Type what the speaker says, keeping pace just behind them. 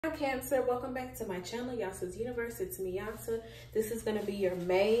Cancer, welcome back to my channel, Yansa's Universe. It's me, Yansa. This is going to be your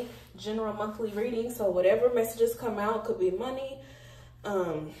May general monthly reading. So whatever messages come out, could be money,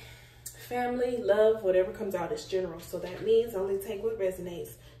 family, love, whatever comes out is general. So that means only take what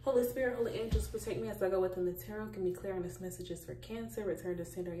resonates. Holy Spirit, Holy Angels, protect me as I go within the tarot. Give me clear on this messages for Cancer. Return to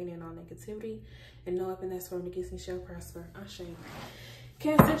sender any and all negativity. And no weapon that's formed against me shall prosper. Ashe.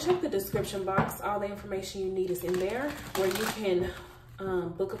 Cancer, check the description box. All the information you need is in there, where you can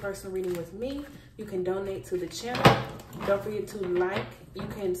book a personal reading with me. You can donate to the channel. Don't forget to like. You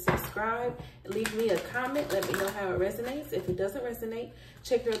can subscribe. Leave me a comment. Let me know how it resonates. If it doesn't resonate,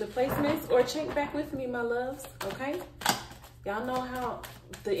 check your other placements or check back with me, my loves. Okay? Y'all know how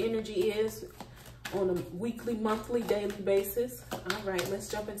the energy is on a weekly, monthly, daily basis. All right, let's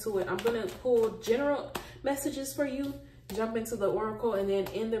jump into it. I'm going to pull general messages for you, jump into the oracle, and then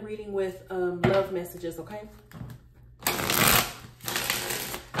end the reading with love messages, okay?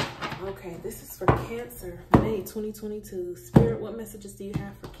 Okay, this is for Cancer, May 2022. Spirit, what messages do you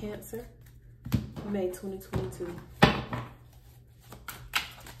have for Cancer, May 2022?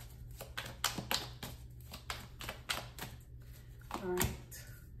 All right.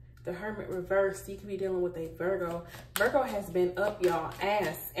 The Hermit reversed. You could be dealing with a Virgo. Virgo has been up y'all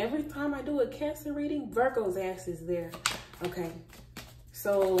ass. Every time I do a Cancer reading, Virgo's ass is there. Okay.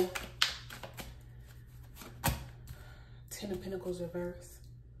 So, Ten of Pentacles reversed.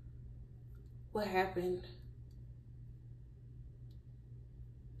 What happened?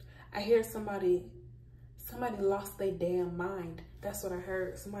 I hear somebody lost their damn mind. That's what I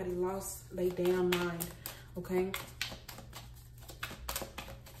heard. Somebody lost their damn mind. Okay.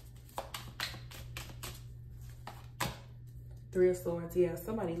 Three of Swords. Yeah,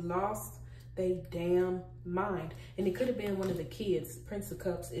 somebody lost their damn mind. And it could have been one of the kids. Prince of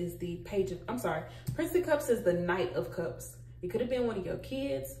Cups is the Page of... I'm sorry. Prince of Cups is the Knight of Cups. It could have been one of your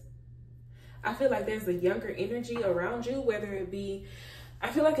kids. I feel like there's a younger energy around you, whether it be... I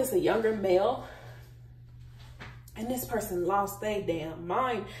feel like it's a younger male. And this person lost their damn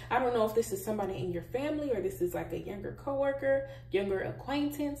mind. I don't know if this is somebody in your family, or this is like a younger coworker, younger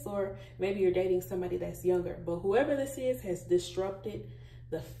acquaintance, or maybe you're dating somebody that's younger. But whoever this is has disrupted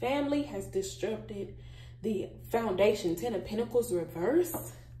the family, has disrupted the foundation. Ten of Pentacles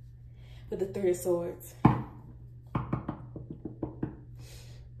reversed with the Three of Swords.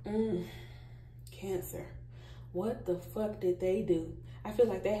 Cancer. What the fuck did they do? I feel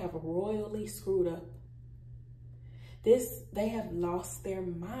like they have royally screwed up. They have lost their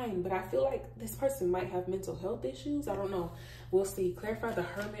mind, but I feel like this person might have mental health issues. I don't know. We'll see. Clarify the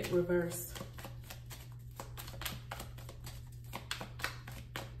Hermit reversed.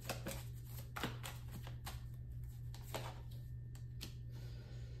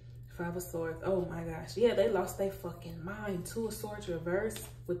 Five of Swords. Oh my gosh. Yeah, they lost their fucking mind. Two of Swords reversed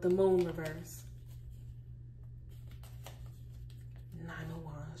with the Moon reversed. Nine of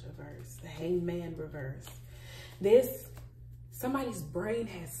Wands reversed. The Hangman reversed. Somebody's brain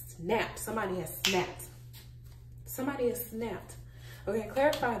has snapped. Somebody has snapped. Somebody has snapped. Okay,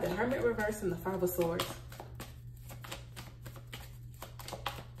 clarify the Hermit reverse and the Five of Swords.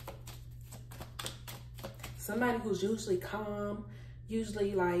 Somebody who's usually calm,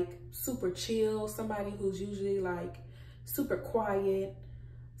 usually like super chill. Somebody who's usually like super quiet.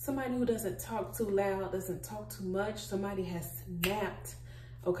 Somebody who doesn't talk too loud, doesn't talk too much. Somebody has snapped.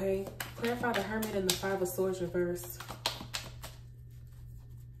 Okay, clarify the Hermit and the Five of Swords reversed.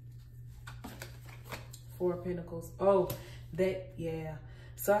 Four of Pentacles. Oh, yeah.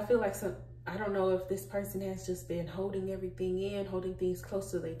 So I feel like I don't know if this person has just been holding everything in, holding things close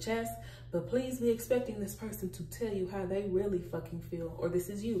to their chest, but please be expecting this person to tell you how they really fucking feel. Or this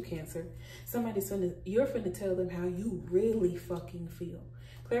is you, Cancer. You're finna tell them how you really fucking feel.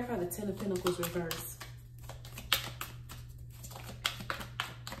 Clarify the Ten of Pentacles reversed.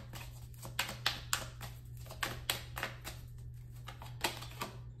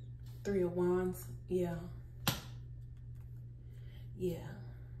 Three of Wands. Yeah.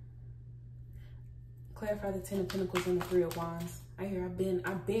 Clarify the Ten of Pentacles and the Three of Wands. I've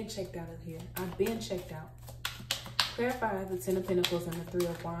been checked out of here. I've been checked out. Clarify the Ten of Pentacles and the Three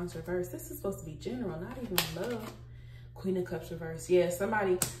of Wands reverse. This is supposed to be general, not even love. Queen of Cups reverse. Yeah,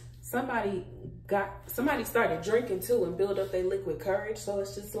 somebody started drinking too and build up their liquid courage. So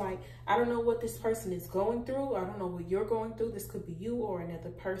it's just like, I don't know what this person is going through. I don't know what you're going through. This could be you or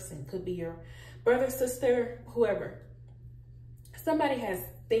another person. Could be your brother, sister, whoever. Somebody has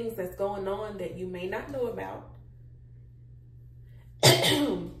things that's going on that you may not know about.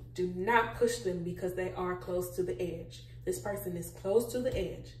 Do not push them because they are close to the edge. This person is close to the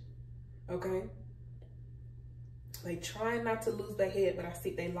edge. Okay? They trying not to lose their head, but I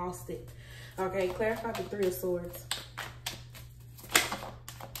see they lost it. Okay, clarify the Three of Swords.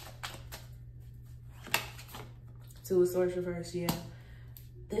 Two of Swords reverse, yeah.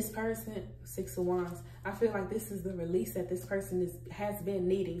 This person, Six of Wands, I feel like this is the release that this person has been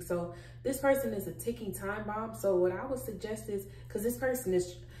needing. So this person is a ticking time bomb. So what I would suggest is, because this person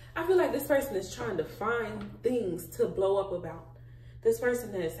is, I feel like this person is trying to find things to blow up about. This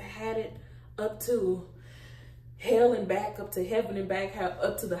person has had it up to hell and back, up to heaven and back,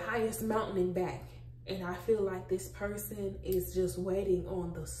 up to the highest mountain and back. And I feel like this person is just waiting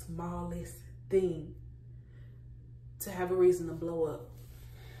on the smallest thing to have a reason to blow up.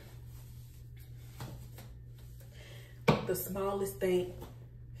 The smallest thing.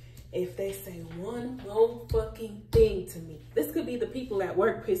 If they say one more fucking thing to me. This could be the people at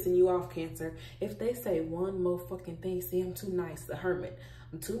work pissing you off, Cancer. If they say one more fucking thing, see, I'm too nice, the hermit.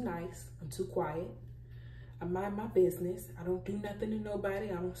 I'm too nice, I'm too quiet. I mind my business. I don't do nothing to nobody.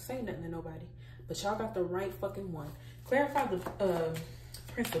 I don't say nothing to nobody. But y'all got the right fucking one. Clarify the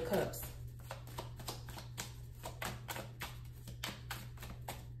Prince of Cups.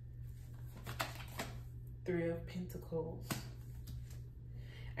 Three of Pentacles.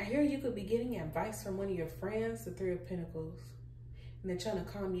 I hear you could be getting advice from one of your friends, the Three of Pentacles. And they're trying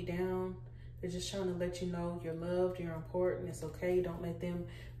to calm you down. They're just trying to let you know you're loved, you're important, it's okay. Don't let them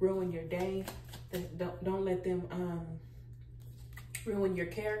ruin your day. Don't let them ruin your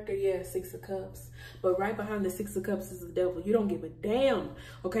character. Yeah, Six of Cups. But right behind the Six of Cups is the devil. You don't give a damn.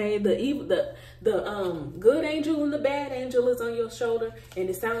 Okay, the good angel and the bad angel is on your shoulder, and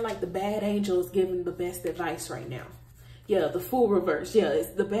it sounds like the bad angel is giving the best advice right now. Yeah, the Fool reverse. Yeah,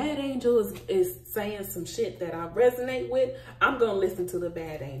 it's the bad angel is saying some shit that I resonate with. I'm gonna listen to the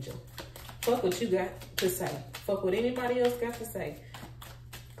bad angel. Fuck what you got to say. Fuck what anybody else got to say.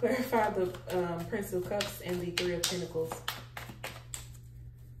 Clarify the Prince of Cups and the Three of Pentacles.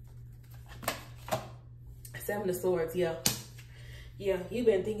 Seven of Swords, yeah. Yeah, you've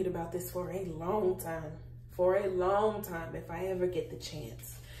been thinking about this for a long time. For a long time, if I ever get the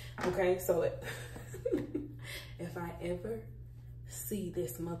chance. Okay, so if I ever see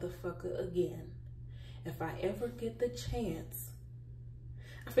this motherfucker again, if I ever get the chance,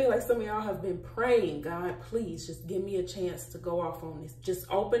 I feel like some of y'all have been praying, God, please just give me a chance to go off on this. Just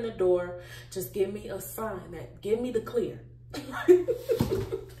open the door. Just give me a sign that, give me the clear.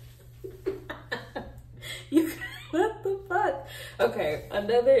 What the fuck? Okay,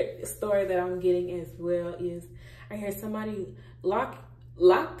 another story that I'm getting as well is I hear somebody lock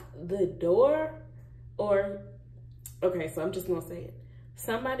the door, or okay, so I'm just gonna say it.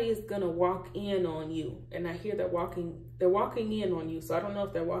 Somebody is gonna walk in on you, and I hear they're walking in on you. So I don't know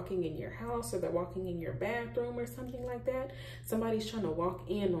if they're walking in your house or they're walking in your bathroom or something like that. Somebody's trying to walk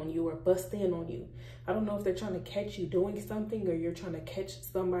in on you or bust in on you. I don't know if they're trying to catch you doing something or you're trying to catch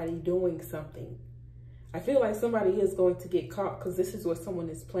somebody doing something. I feel like somebody is going to get caught because this is what someone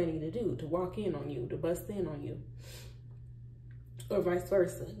is planning to do, to walk in on you, to bust in on you. Or vice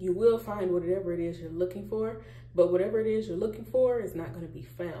versa. You will find whatever it is you're looking for, but whatever it is you're looking for is not going to be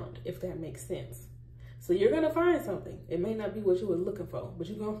found, if that makes sense. So you're going to find something. It may not be what you were looking for, but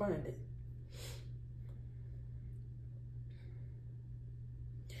you're going to find it.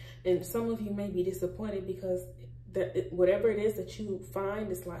 And some of you may be disappointed because whatever it is that you find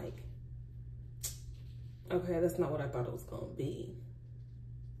is like, okay, that's not what I thought it was going to be.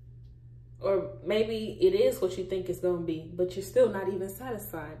 Or maybe it is what you think it's going to be, but you're still not even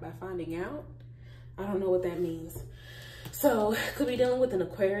satisfied by finding out. I don't know what that means. So, could be dealing with an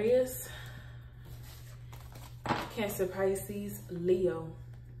Aquarius, Cancer, Pisces, Leo,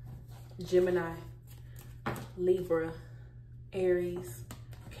 Gemini, Libra, Aries,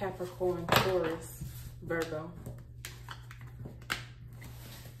 Capricorn, Taurus, Virgo.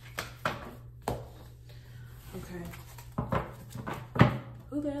 Okay.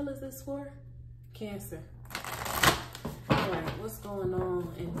 Who the hell is this for? Cancer. All right, what's going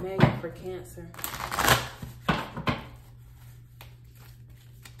on in May for Cancer?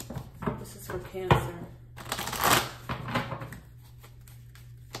 This is for Cancer.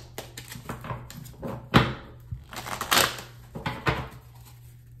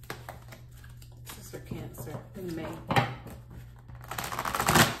 This is for Cancer in May.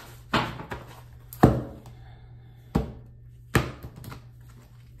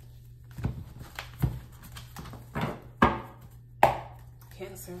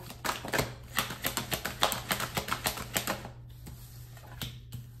 Cancer.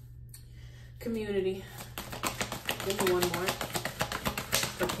 Community. Give me one more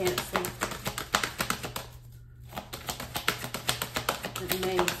for Cancer.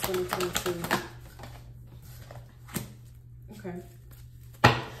 May 2022.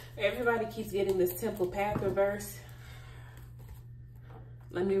 Everybody keeps getting this temple path reverse.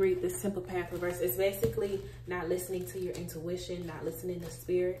 Let me read this temple path reverse. It's basically not listening to your intuition, not listening to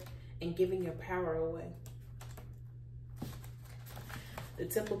spirit, and giving your power away. The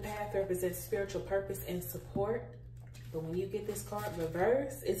temple path represents spiritual purpose and support. But when you get this card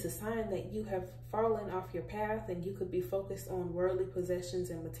reverse, it's a sign that you have fallen off your path and you could be focused on worldly possessions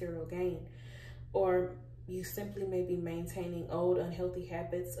and material gain. Or you simply may be maintaining old unhealthy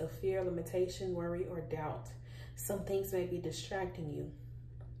habits of fear, limitation, worry, or doubt. Some things may be distracting you.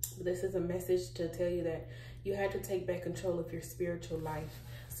 This is a message to tell you that you had to take back control of your spiritual life.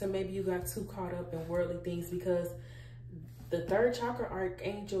 So maybe you got too caught up in worldly things, because the third chakra,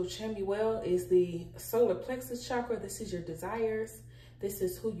 Archangel Chamuel, is the solar plexus chakra. This is your desires. This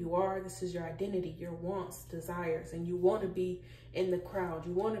is who you are. This is your identity, your wants, desires. And you want to be in the crowd.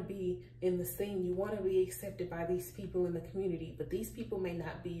 You want to be in the scene. You want to be accepted by these people in the community. But these people may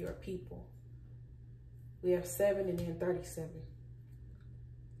not be your people. We have 7 and then 37.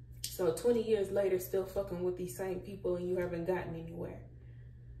 So 20 years later, still fucking with these same people and you haven't gotten anywhere.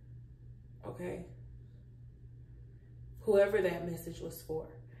 Okay? Whoever that message was for.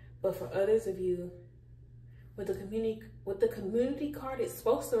 But for others of you, with the community card, it's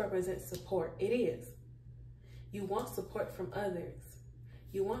supposed to represent support. It is. You want support from others.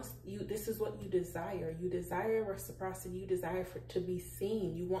 This is what you desire. You desire reciprocity. You desire to be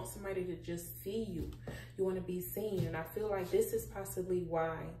seen. You want somebody to just see you. You want to be seen. And I feel like this is possibly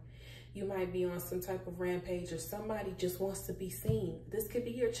why you might be on some type of rampage, or somebody just wants to be seen. This could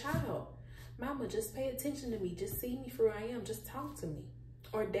be your child. Mama, just pay attention to me. Just see me for who I am. Just talk to me.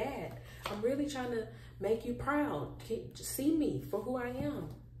 Or dad, I'm really trying to make you proud. See me for who I am.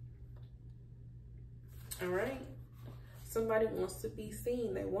 All right? Somebody wants to be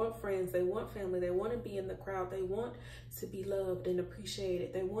seen. They want friends. They want family. They want to be in the crowd. They want to be loved and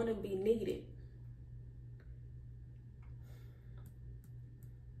appreciated. They want to be needed.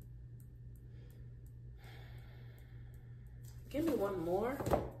 Give me one more.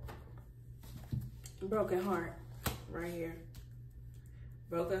 Broken heart right here.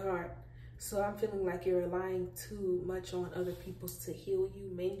 Broken heart. So I'm feeling like you're relying too much on other people to heal you,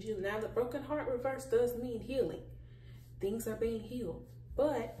 mend you. Now the broken heart reverse does mean healing. Things are being healed.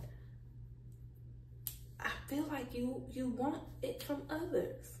 But I feel like you want it from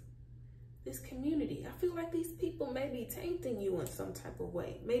others. This community. I feel like these people may be tainting you in some type of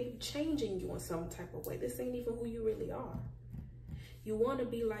way. Maybe changing you in some type of way. This ain't even who you really are. You want to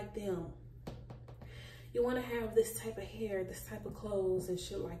be like them. You want to have this type of hair, this type of clothes and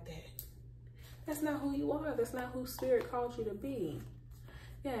shit like that. That's not who you are. That's not who spirit called you to be.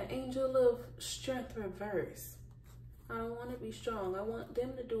 Yeah, angel of strength reverse. I don't want to be strong. I want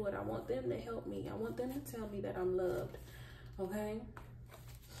them to do it. I want them to help me. I want them to tell me that I'm loved. Okay?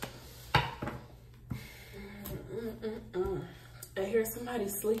 I hear somebody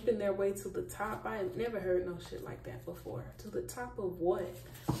sleeping their way to the top. I have never heard no shit like that before. To the top of what?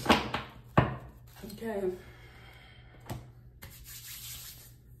 Okay.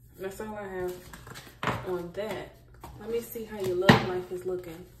 That's all I have on that. Let me see how your love life is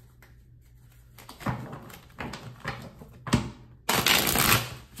looking.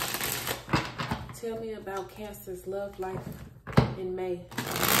 Tell me about Cancer's love life in May.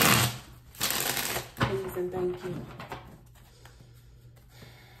 Please and thank you.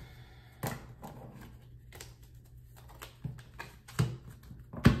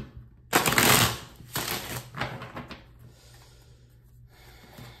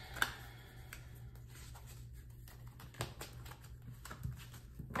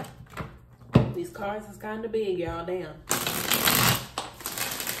 These cards is kind of big, y'all. Damn.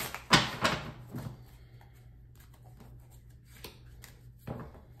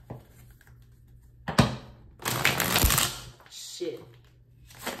 Shit.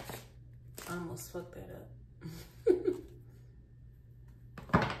 I almost fucked that up.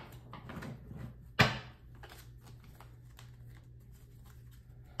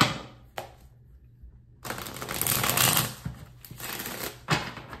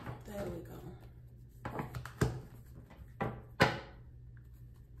 There we go.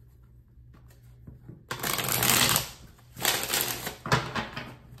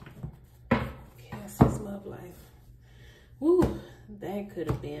 Cancer's love life. Woo, that could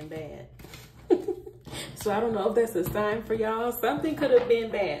have been bad. So I don't know if that's a sign for y'all. Something could have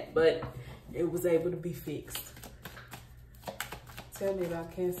been bad, but it was able to be fixed. Tell me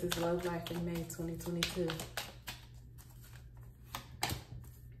about Cancer's love life in May 2022.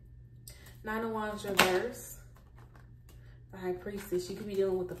 9 of Wands reverse. The High Priestess. You could be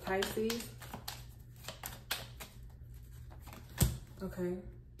dealing with the Pisces. Okay.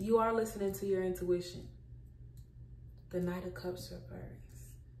 You are listening to your intuition. The Knight of Cups reverse.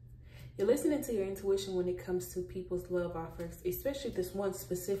 You're listening to your intuition when it comes to people's love offers, especially this one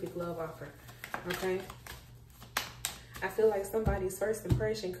specific love offer, okay? I feel like somebody's first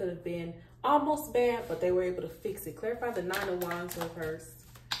impression could have been almost bad, but they were able to fix it. Clarify the Nine of Wands reverse.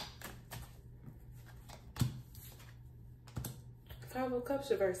 Five of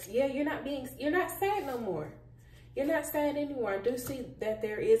Cups reverse. Yeah, you're not sad no more. You're not sad anymore. I do see that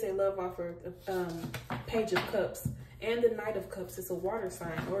there is a love offer, Page of Cups, and the Knight of Cups. It's a water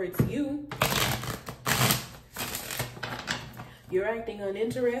sign, or it's you. You're acting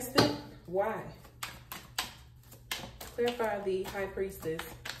uninterested. Why? Clarify the High Priestess.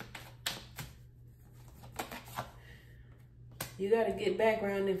 You got to get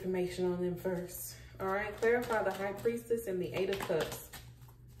background information on them first. All right, clarify the High Priestess and the Eight of Cups.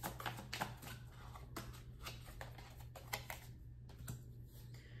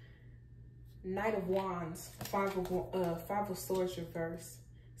 Knight of Wands, Five of Swords reverse.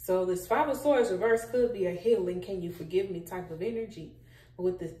 So this Five of Swords reverse could be a healing, can you forgive me type of energy. But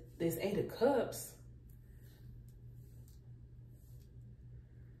with this Eight of Cups,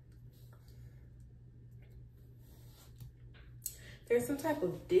 there's some type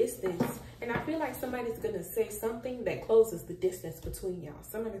of distance. And I feel like somebody's going to say something that closes the distance between y'all.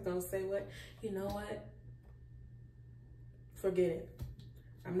 Somebody's going to say, what? You know what? Forget it.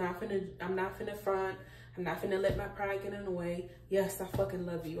 I'm not finna front. I'm not finna let my pride get in the way. Yes, I fucking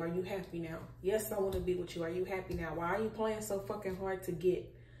love you. Are you happy now? Yes, I want to be with you. Are you happy now? Why are you playing so fucking hard to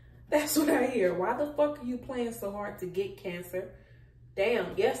get? That's what I hear. Why the fuck are you playing so hard to get, Cancer? Damn.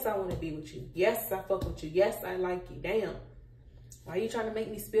 Yes, I want to be with you. Yes, I fuck with you. Yes, I like you. Damn. Why are you trying to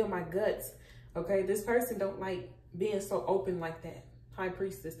make me spill my guts? Okay, this person don't like being so open like that. High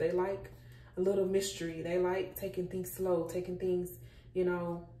Priestess, they like a little mystery. They like taking things slow, taking things, you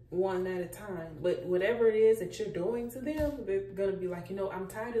know, one at a time. But whatever it is that you're doing to them, they're going to be like, you know, I'm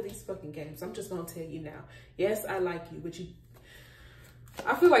tired of these fucking games. I'm just going to tell you now. Yes, I like you, but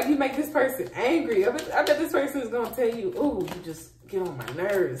I feel like you make this person angry. I bet this person is going to tell you, ooh, you just get on my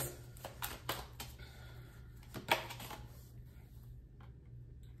nerves.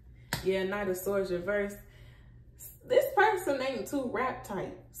 Yeah, Knight of Swords reverse. This person ain't too rap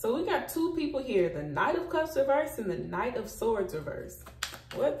tight. So we got two people here, the Knight of Cups reverse and the Knight of Swords reverse.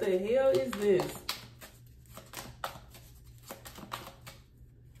 What the hell is this?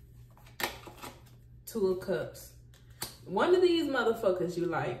 Two of Cups. One of these motherfuckers you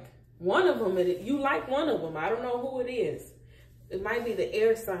like. One of them, you like one of them. I don't know who it is. It might be the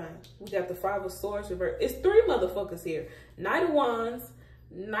air sign. We got the Five of Swords reverse. It's three motherfuckers here. Knight of Wands,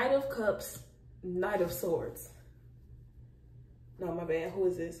 Knight of Cups, Knight of Swords. No, my bad. Who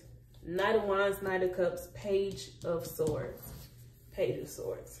is this? Knight of Wands, Knight of Cups, Page of Swords. Page of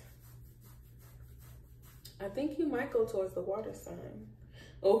Swords. I think you might go towards the water sign.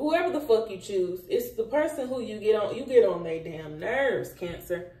 Or whoever the fuck you choose. It's the person who you get on their damn nerves,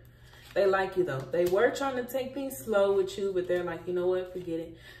 Cancer. They like you though. They were trying to take things slow with you, but they're like, you know what? Forget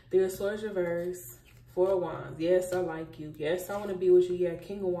it. Three of Swords reverse. Four of Wands. Yes, I like you. Yes, I want to be with you. Yeah,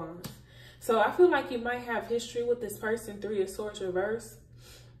 King of Wands. So I feel like you might have history with this person. Three of Swords reverse.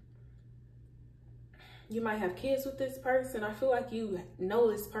 You might have kids with this person. I feel like you know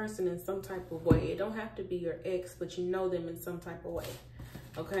this person in some type of way. It don't have to be your ex, but you know them in some type of way.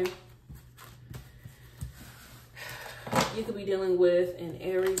 Okay? You could be dealing with an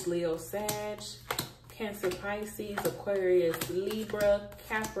Aries, Leo, Sag, Cancer, Pisces, Aquarius, Libra,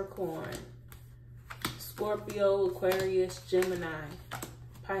 Capricorn, Scorpio, Aquarius, Gemini,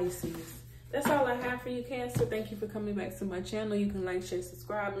 Pisces. That's all I have for you, Cancer. Thank you for coming back to my channel. You can like, share,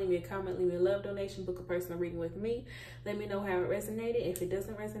 subscribe, leave me a comment, leave me a love donation, book a personal reading with me. Let me know how it resonated. If it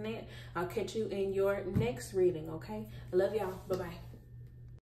doesn't resonate, I'll catch you in your next reading, okay? I love y'all. Bye-bye.